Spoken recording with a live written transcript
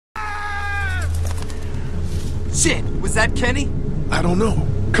Shit, was that Kenny? I don't know.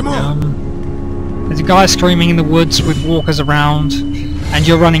 Come on. There's a guy screaming in the woods with walkers around, and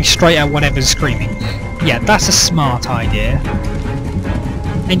you're running straight at whatever's screaming. Yeah, that's a smart idea.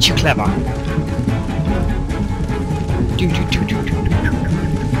 Ain't you clever?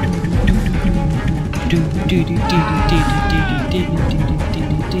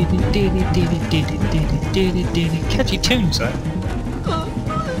 Catchy tunes though.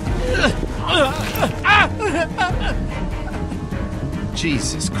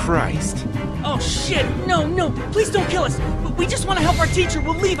 Jesus Christ. Oh shit! No, no! Please don't kill us! We just want to help our teacher.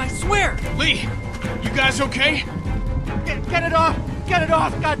 We'll leave, I swear! Lee! You guys okay? Get it off! Get it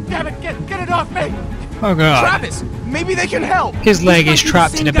off! God damn it! Get it off me! Oh god. Travis, maybe they can help. His leg is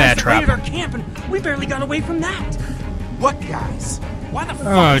trapped in a bear trap. Our camp and we barely got away from that. What guys? Why the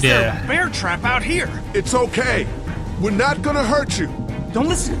fuck is there dear. a bear trap out here? It's okay. We're not gonna hurt you. Don't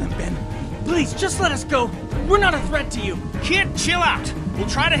listen to them, Ben. Please, just let us go. We're not a threat to you. Kid, chill out. We'll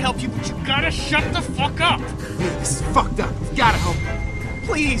try to help you, but you gotta shut the fuck up. Hey, this is fucked up. We've gotta help.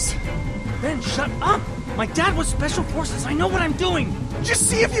 Please. Ben, shut up. My dad was Special Forces. I know what I'm doing. Just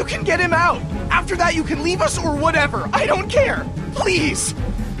see if you can get him out. After that, you can leave us or whatever. I don't care. Please.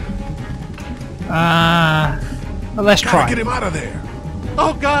 Well, let's Gotta try. get him out of there.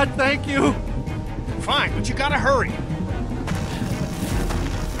 Oh God, thank you! Fine, but you gotta hurry.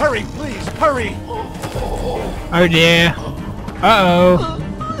 Hurry, please, hurry! Oh dear. Uh-oh.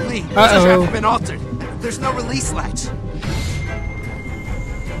 Lee, the Uh-oh. trap has been altered. There's no release latch.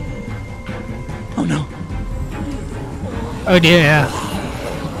 Oh no. Oh dear.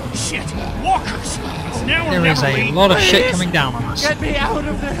 Shit, walkers! It's now or There is never, a Lee. lot of shit Please. coming down on us. Get me out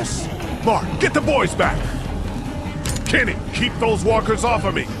of this! Mark, get the boys back. Kenny, keep those walkers off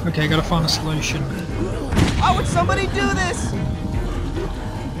of me. Okay, gotta find a solution. How would somebody do this?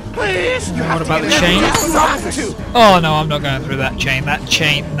 Please! What about the chain? Oh no, I'm not going through that chain. That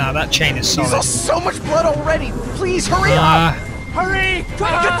chain is He's solid. lost so much blood already. Please hurry up. Hurry!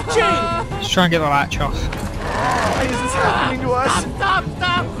 Try to get the chain. Let's try and get the latch off. Why is this happening to us? Stop!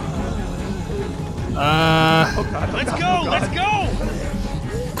 Let's go, let's go!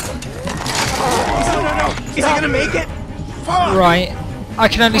 No. Is he gonna make it? Fuck. Right. I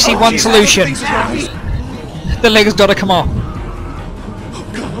can only see one solution. The leg's gotta come off.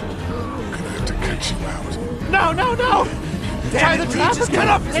 Gonna have to catch you out. No! Damn it, Lee, just cut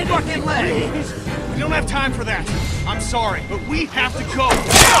off his fucking leg. We don't have time for that. I'm sorry, but we have to go.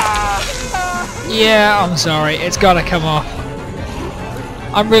 Yeah, I'm sorry. It's gotta come off.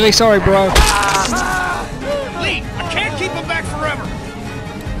 I'm really sorry, bro. Lee, I can't keep him back forever.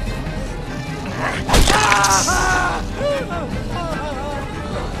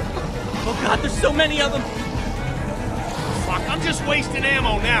 Oh god, there's so many of them. Fuck, I'm just wasting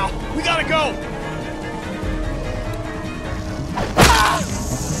ammo now. We gotta go.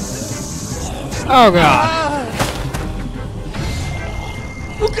 Oh god.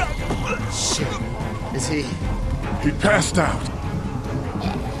 Oh god. Shit. Is he? He passed out.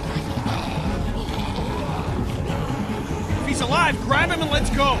 If he's alive, grab him and let's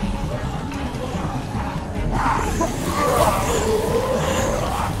go.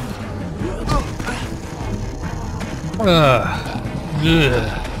 Ugh.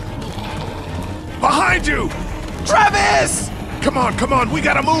 Behind you! Travis! Come on, we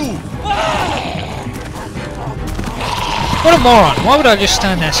gotta move! What a moron. Why would I just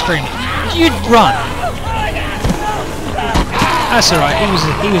stand there screaming? You'd run. That's alright, he was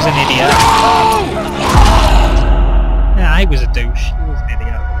an idiot. Nah, he was a douche. He was an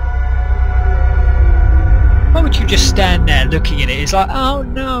idiot. Why would you just stand there looking at it? It's like, oh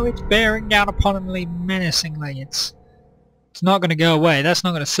no, it's bearing down upon him menacingly. It's not going to go away. That's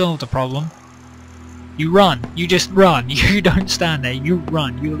not going to solve the problem. You run. You just run. You don't stand there. You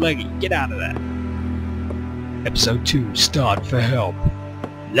run. You leggy. Get out of there. Episode 2. Start for help.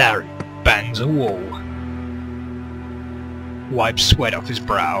 Larry bangs a wall. Wipes sweat off his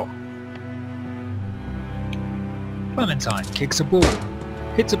brow. Clementine kicks a ball.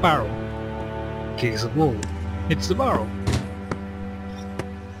 Hits a barrel. Kicks a ball. Hits the barrel.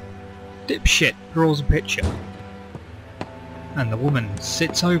 Dipshit draws a picture. And the woman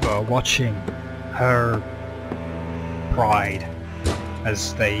sits over watching her pride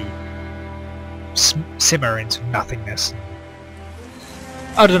as they simmer into nothingness.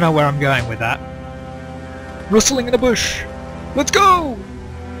 I don't know where I'm going with that. Rustling in a bush. Let's go!